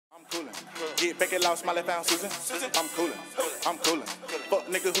Get back it loud, smiley found Susan. I'm coolin', I'm coolin'. Fuck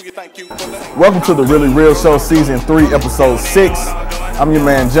nigga, who you think you coolin'? Welcome to the Really Real Show, Season 3, Episode 6. I'm your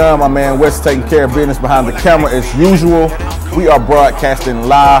man John, my man Wes taking care of business behind the camera as usual. We are broadcasting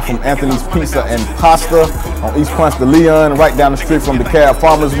live from Anthony's Pizza and Pasta on East Ponce de Leon, right down the street from the Cab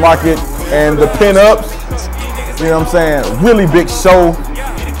Farmers Market and the Pin-Ups. You know what I'm saying? Really big show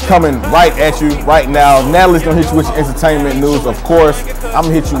coming right at you right now. Natalie's gonna hit you with your entertainment news, of course. I'm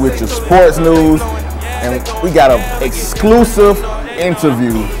gonna hit you with your sports news. And we got an exclusive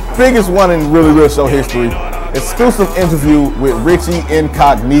interview, biggest one in Really Real Show history. Exclusive interview with Richie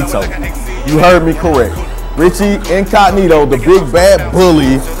Incognito. You heard me correct. Richie Incognito, the big bad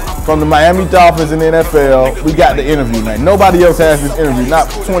bully from the Miami Dolphins in the NFL. We got the interview, man. Nobody else has this interview. Not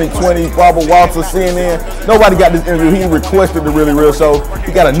 2020, Barbara Walters, CNN. Nobody got this interview. He requested the Really Real Show.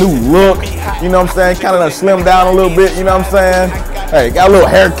 He got a new look, you know what I'm saying? Kind of slimmed down a little bit, you know what I'm saying? Hey, got a little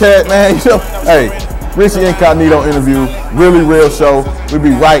haircut, man. You know? Hey, Richie Incognito interview, Really Real Show. We'll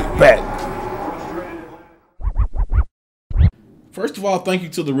be right back. First of all, thank you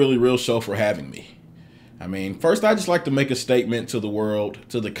to the Really Real Show for having me. I mean, first, I'd just like to make a statement to the world,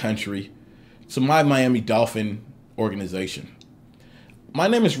 to the country, to my Miami Dolphin organization. My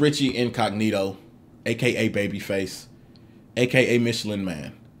name is Richie Incognito, a.k.a. Babyface, a.k.a. Michelin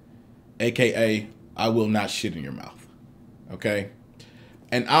Man, a.k.a. I will not shit in your mouth, okay?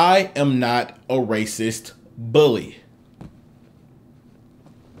 And I am not a racist bully.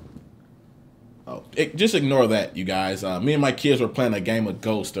 Oh, just ignore that, you guys. Me and my kids were playing a game of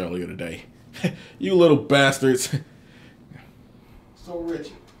Ghost earlier today. You little bastards. So,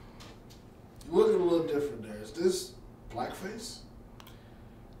 Richie, you looking a little different there. Is this blackface?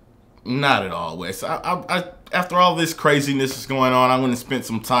 Not at all, Wes. After all this craziness is going on, I went and spent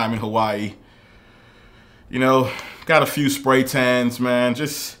some time in Hawaii. You know, got a few spray tans, man.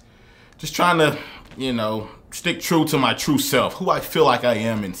 Just trying to, you know, stick true to my true self, who I feel like I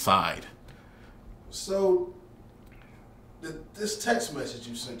am inside. So, this text message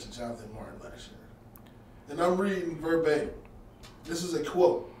you sent to Jonathan Martin last year, and I'm reading verbatim. This is a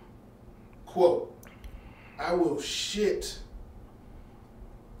quote. Quote, I will shit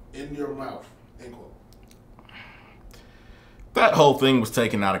in your mouth, end quote. That whole thing was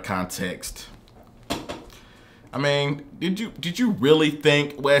taken out of context. I mean, did you really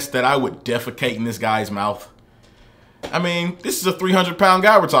think, Wes, that I would defecate in this guy's mouth? I mean, this is a 300-pound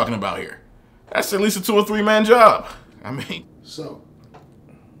guy we're talking about here. That's at least a 2 or 3 man job. I mean. So,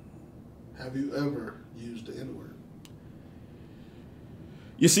 have you ever used the N-word?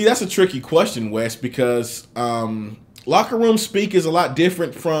 You see, that's a tricky question, Wes, because locker room speak is a lot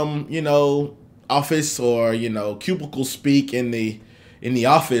different from, you know, office or, you know, cubicle speak in the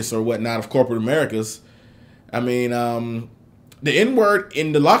office or whatnot of corporate Americas. I mean, the N-word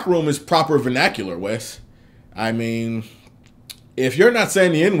in the locker room is proper vernacular, Wes. I mean, if you're not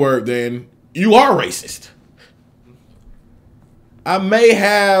saying the N-word, then you are racist. I may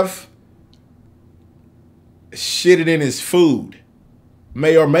have shitted in his food.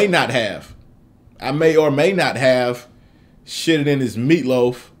 May or may not have. I may or may not have shitted in his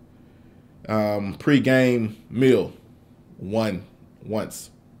meatloaf pre-game meal once.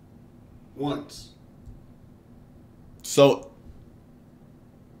 So,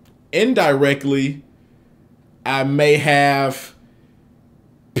 indirectly, I may have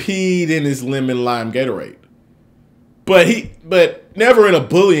peed in his lemon lime Gatorade. But never in a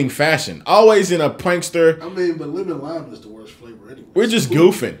bullying fashion. Always in a prankster. I mean, but lemon lime is the worst flavor anyway. We're just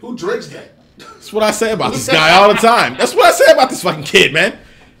goofing. Who drinks that? That's what I say about this guy all the time. That's what I say about this fucking kid, man.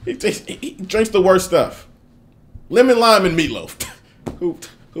 He drinks the worst stuff. Lemon lime and meatloaf. Who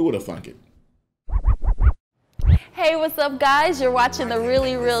would have thunk it? Hey, what's up, guys? You're watching The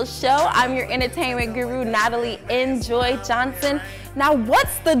Really Real Show. I'm your entertainment guru, Natali Enjoy Johnson. Now,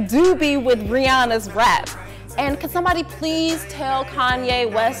 what's the doobie with Rihanna's rap? And can somebody please tell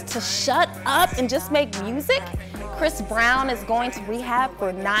Kanye West to shut up and just make music? Chris Brown is going to rehab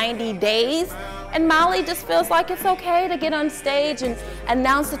for 90 days. And Molly just feels like it's okay to get on stage and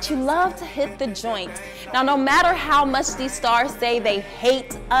announce that you love to hit the joint. Now, no matter how much these stars say they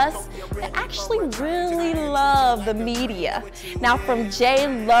hate us, they actually really love the media. Now, from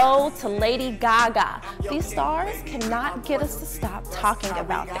J-Lo to Lady Gaga, these stars cannot get us to stop talking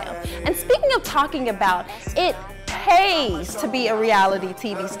about them. And speaking of talking about, it pays to be a reality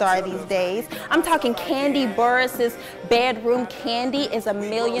TV star these days. I'm talking Kandi Burruss's Bedroom Candy is $1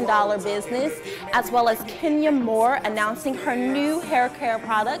 million business, as well as Kenya Moore announcing her new hair care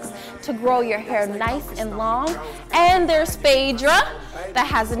products to grow your hair nice and long. And there's Phaedra that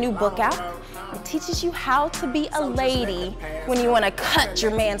has a new book out. teaches you how to be a lady when you want to cut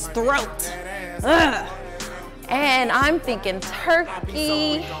your man's throat. Ugh. And I'm thinking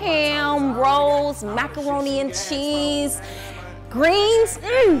turkey, ham, rolls, macaroni and cheese, greens.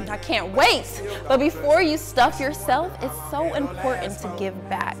 I can't wait. But before you stuff yourself, it's so important to give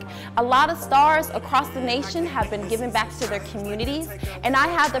back. A lot of stars across the nation have been giving back to their communities, and I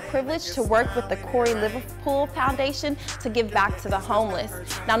had the privilege to work with the Corey Liverpool Foundation to give back to the homeless.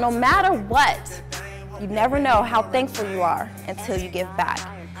 Now, no matter what, you never know how thankful you are until you give back.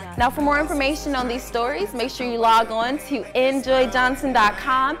 Now, for more information on these stories, make sure you log on to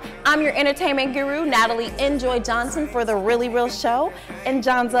enjoyjohnson.com. I'm your entertainment guru, Natali Enjoy Johnson, for The Really Real Show, and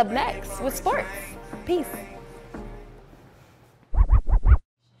John's up next with sports. Peace.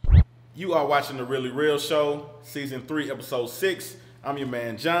 You are watching The Really Real Show, Season 3, Episode 6. I'm your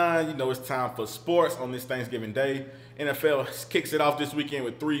man, John. You know it's time for sports on this Thanksgiving Day. NFL kicks it off this weekend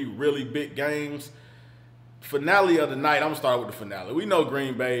with 3 really big games. Finale of the night, I'm going to start with the finale. We know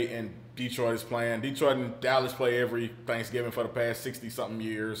Green Bay and Detroit is playing. Detroit and Dallas play every Thanksgiving for the past 60-something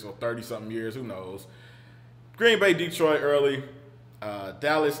years or 30-something years, who knows. Green Bay, Detroit early,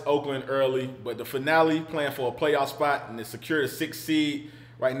 Dallas, Oakland early, but the finale playing for a playoff spot and to secure the 6th seed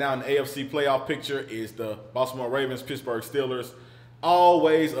right now in the AFC playoff picture is the Baltimore Ravens, Pittsburgh Steelers.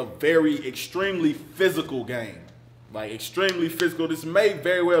 Always a very extremely physical game, like extremely physical. This may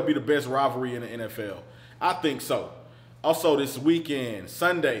very well be the best rivalry in the NFL. I think so. Also this weekend,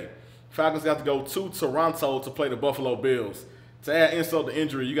 Sunday, Falcons got to go to Toronto to play the Buffalo Bills. To add insult to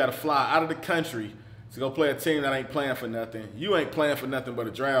injury, you got to fly out of the country to go play a team that ain't playing for nothing. You ain't playing for nothing but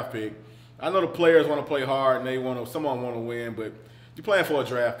a draft pick. I know the players want to play hard and someone want to win, but you're playing for a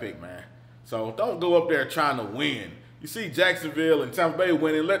draft pick, man. So don't go up there trying to win. You see Jacksonville and Tampa Bay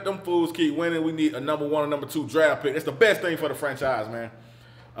winning. Let them fools keep winning. We need a number 1 and number 2 draft pick. That's the best thing for the franchise,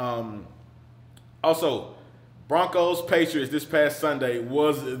 man. Also, Broncos-Patriots this past Sunday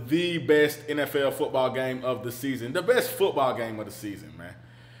was the best NFL football game of the season. The best football game of the season, man.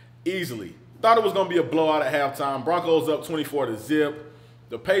 Easily. Thought it was going to be a blowout at halftime. Broncos up 24-0.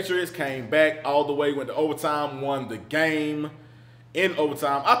 The Patriots came back all the way, went to overtime, won the game in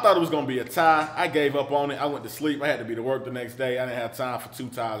overtime. I thought it was going to be a tie. I gave up on it. I went to sleep. I had to be to work the next day. I didn't have time for 2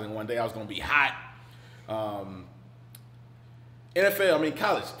 ties in one day. I was going to be hot.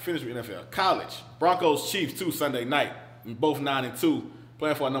 College. Finish with NFL. College. Broncos Chiefs 2 Sunday night. Both 9-2.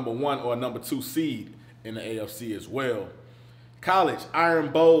 Playing for a number 1 or a number 2 seed in the AFC as well. College.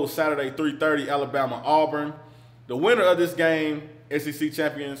 Iron Bowl Saturday 3:30. Alabama Auburn. The winner of this game, SEC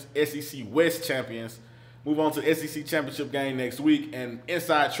champions, SEC West champions, move on to the SEC championship game next week and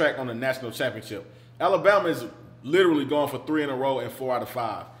inside track on the national championship. Alabama is literally going for 3 in a row and 4 out of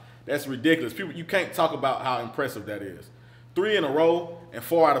 5. That's ridiculous. People, you can't talk about how impressive that is. 3 in a row and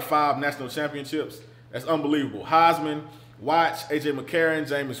 4 out of 5 national championships. That's unbelievable. Heisman, Watch, A.J. McCarron,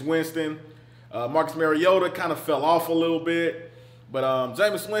 Jameis Winston. Marcus Mariota kind of fell off a little bit. But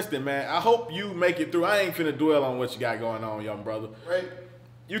Jameis Winston, man, I hope you make it through. I ain't finna dwell on what you got going on, young brother. Right.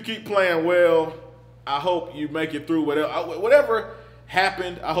 You keep playing well. I hope you make it through. Whatever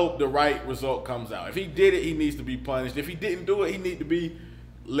happened, I hope the right result comes out. If he did it, he needs to be punished. If he didn't do it, he needs to be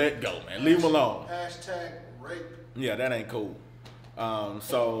let go, man. Leave him alone. Hashtag rape. Yeah, that ain't cool.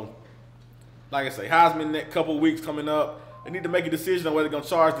 So, like I say, Heisman next couple weeks coming up. They need to make a decision on whether they're gonna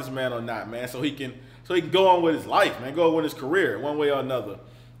charge this man or not, man. So he can go on with his life, man. Go on with his career, one way or another.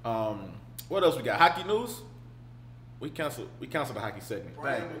 What else we got? Hockey news. We canceled the hockey segment.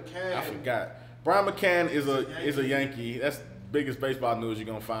 Brian McCann. I forgot. Brian McCann is a Yankee. That's the biggest baseball news you're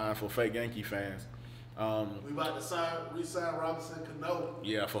gonna find for fake Yankee fans. We about to re-sign Robinson Cano.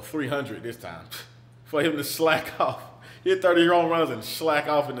 Yeah, for $300 this time. For him to slack off. Hit 30 home runs and slack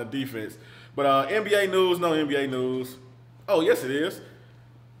off in the defense. But NBA news, no NBA news. Oh, yes it is.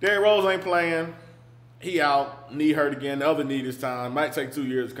 Derrick Rose ain't playing. He out. Knee hurt again. The other knee this time. Might take 2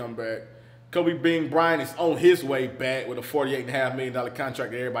 years to come back. Kobe Bean Bryant is on his way back with a $48.5 million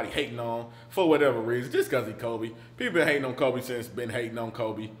contract that everybody hating on for whatever reason. Just because he's Kobe. People been hating on Kobe since been hating on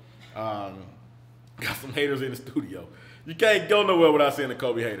Kobe. Got some haters in the studio. You can't go nowhere without seeing a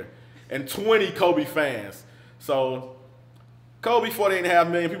Kobe hater. And 20 Kobe fans. So Kobe, $48.5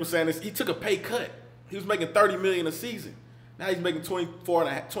 million. People saying this. He took a pay cut. He was making $30 million a season. Now he's making 24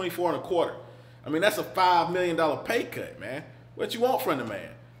 and a quarter. I mean, that's a $5 million pay cut, man. What you want from the man?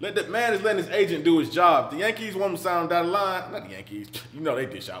 The man is letting his agent do his job. The Yankees want him to sign on dotted line. Not the Yankees. You know they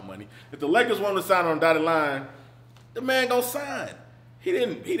dish out money. If the Lakers want him to sign on dotted line, the man gonna sign. He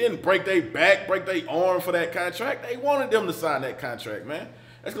didn't break their back, break their arm for that contract. They wanted them to sign that contract, man.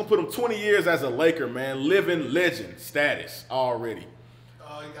 That's gonna put him 20 years as a Laker, man. Living legend status already.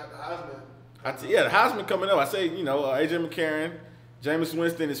 Oh, he got the Heisman. Yeah, the Heisman coming up. I say, you know, A.J. McCarron, Jameis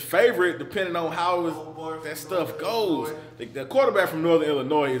Winston is favorite depending on how that stuff goes. The quarterback from Northern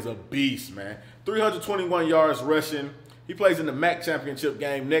Illinois is a beast, man. 321 yards rushing. He plays in the MAC championship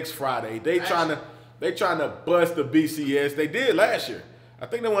game next Friday. They trying to bust the BCS. They did last year. I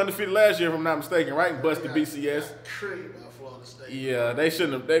think they were undefeated last year, if I'm not mistaken, right? Bust the BCS. Yeah, they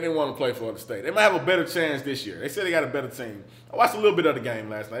shouldn't have. They didn't want to play Florida State. They might have a better chance this year. They said they got a better team. I watched a little bit of the game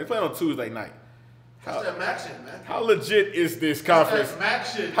last night. They played on Tuesday night. That's that MAC shit, man. How legit is this conference? That's MAC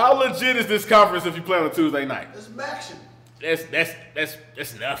shit. How legit is this conference if you play on a Tuesday night? That's MAC shit.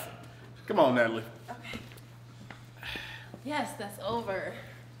 That's nothing. Come on, Natalie. Okay. Yes, that's over.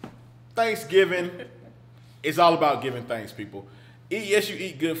 Thanksgiving is all about giving thanks, people. Yes, you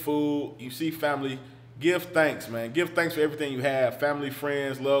eat good food. You see family. Give thanks, man. Give thanks for everything you have. Family,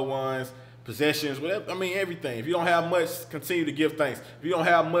 friends, loved ones, possessions, whatever. I mean, everything. If you don't have much, continue to give thanks. If you don't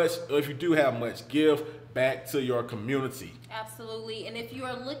have much, or if you do have much, give back to your community. Absolutely. And if you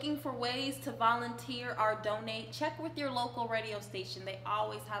are looking for ways to volunteer or donate, check with your local radio station. They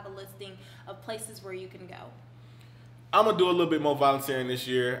always have a listing of places where you can go. I'm going to do a little bit more volunteering this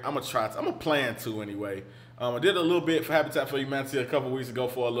year. I'm going to try to. I'm going to plan to anyway. I did a little bit for Habitat for Humanity a couple weeks ago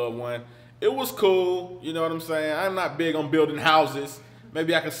for a loved one. It was cool, you know what I'm saying? I'm not big on building houses.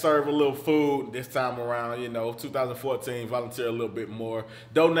 Maybe I can serve a little food this time around, you know, 2014, volunteer a little bit more.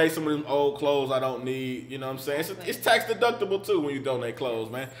 Donate some of them old clothes I don't need, you know what I'm saying? It's tax deductible too when you donate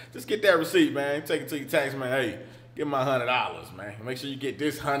clothes, man. Just get that receipt, man. Take it to your tax man. Hey, give my $100, man. Make sure you get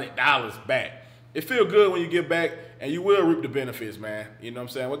this $100 back. It feel good when you give back, and you will reap the benefits, man. You know what I'm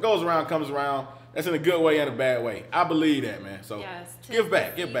saying? What goes around comes around. That's in a good way and a bad way. I believe that, man. So yes, give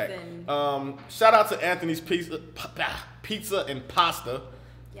back. Shout out to Anthony's Pizza and Pasta.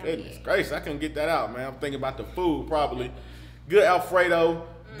 Goodness gracious, I couldn't get that out, man. I'm thinking about the food probably. Good Alfredo,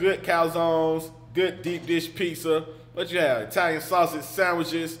 good calzones, good deep dish pizza. What you have? Italian sausage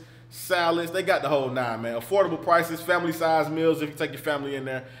sandwiches, salads. They got the whole nine, man. Affordable prices, family size meals if you take your family in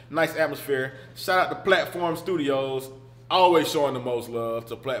there. Nice atmosphere. Shout out to Platform Studios. Always showing the most love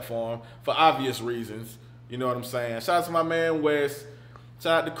to Platform for obvious reasons. You know what I'm saying? Shout out to my man Wes.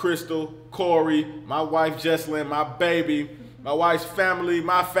 Shout out to Crystal, Corey, my wife Jesselyn, my baby, my wife's family,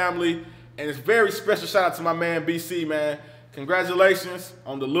 my family. And it's very special shout out to my man BC, man. Congratulations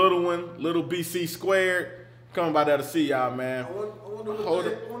on the little one, little BC squared. Coming by there to see y'all, man. I wonder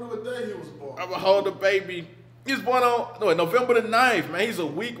what day he was born. I'm going to hold the baby. He was born on November the 9th, man. He's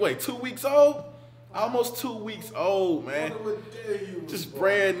 2 weeks old? Almost 2 weeks old, man. Just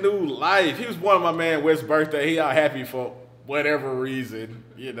brand new life. He was born on my man West's birthday. He all happy for whatever reason.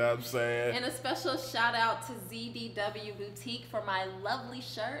 You know what I'm saying? And a special shout out to ZDW Boutique for my lovely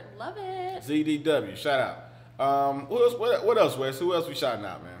shirt. Love it. ZDW, shout out. What else, Wes? Who else we shouting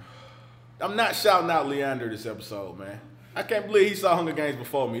out, man? I'm not shouting out Leander this episode, man. I can't believe he saw Hunger Games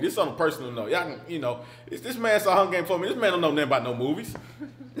before me. This on a personal note. Y'all can, you know, this man saw Hunger Games before me. This man don't know nothing about no movies.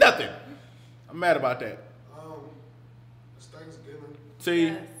 Nothing. I'm mad about that. It's Thanksgiving. T,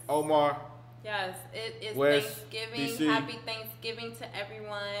 yes. Omar. Yes, it is West, Thanksgiving. DC. Happy Thanksgiving to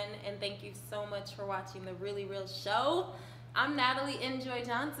everyone. And thank you so much for watching The Really Real Show. I'm Natali Enjoy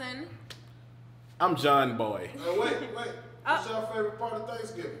Johnson. I'm John Boy. Wait. What's your favorite part of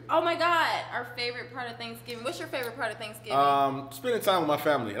Thanksgiving? Oh my God, our favorite part of Thanksgiving. What's your favorite part of Thanksgiving? Spending time with my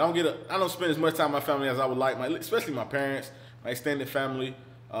family. I don't spend as much time with my family as I would like, especially my parents, my extended family.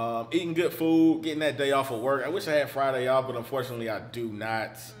 Eating good food, getting that day off of work. I wish I had Friday off, but unfortunately I do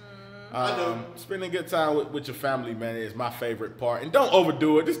not. Spending good time with your family, man, is my favorite part. And don't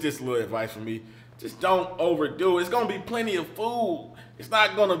overdo it. This is just a little advice from me. Just don't overdo it. It's going to be plenty of food. It's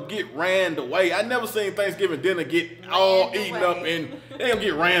not going to get ran away. I never seen Thanksgiving dinner get all eaten up and they going to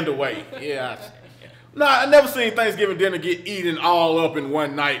get ran away. Yeah. No, I never seen Thanksgiving dinner get eaten all up in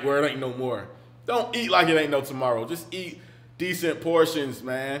one night where it ain't no more. Don't eat like it ain't no tomorrow. Just eat decent portions,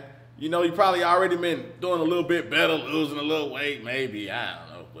 man. You know, you probably already been doing a little bit better, losing a little weight, maybe. I don't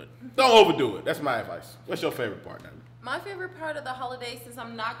know, but don't overdo it. That's my advice. What's your favorite part, Natalie? My favorite part of the holiday, since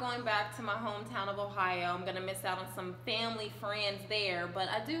I'm not going back to my hometown of Ohio, I'm going to miss out on some family, friends there. But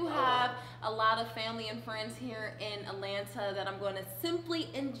I do have a lot of family and friends here in Atlanta that I'm going to simply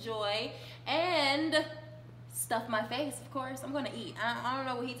enjoy and stuff my face, of course. I'm going to eat. I don't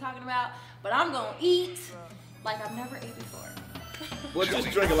know what he's talking about, but I'm going to eat like I've never ate before. Well,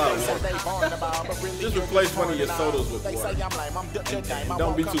 just drink a lot of water. Just replace one of your sodas with water. And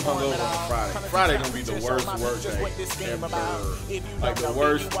don't be too hungover on Friday. Friday gonna be the worst work day ever. Like the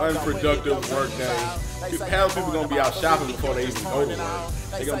worst unproductive work day. Half people gonna be out shopping before they even go to work.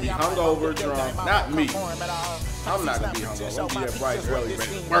 They're gonna be hungover, drunk. Not me. I'm not gonna be hungover. I'm gonna be up bright early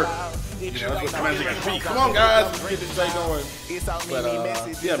ready to work. that's what Commander got to be. Come on, guys, let's get this day going.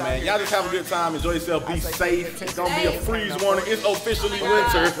 But yeah, man, y'all just have a good time. Enjoy yourself. Be safe. It's gonna be a freeze warning. It's officially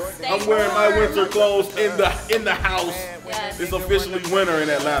winter. I'm wearing my winter clothes in the house. It's officially winter in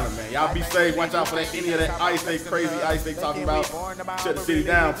Atlanta, man. Y'all be safe. Watch out for any of that ice, that crazy ice they talking about. Shut the city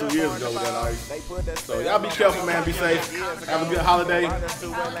down 2 years ago with that ice. So y'all be careful, man. Be safe. Have a good holiday.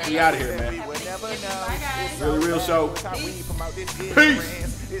 We out of here, man. Really real show. Peace.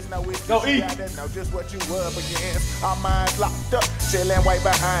 Go eat. Know just what you up against. Our minds locked up, chilling way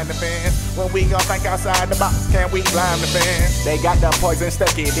behind the fence. When we gon' think outside the box, can we climb the fence? They got the poison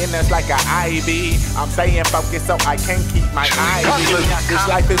stuck it in us like an IV. I'm staying focused so I can't keep my eyes. This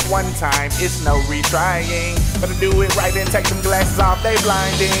life is one time, it's no retrying. Better do it right and take them glasses off, they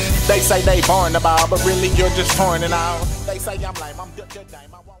blinding. They say they born the ball, but really you're just torn it out. They say I'm lame, I'm good,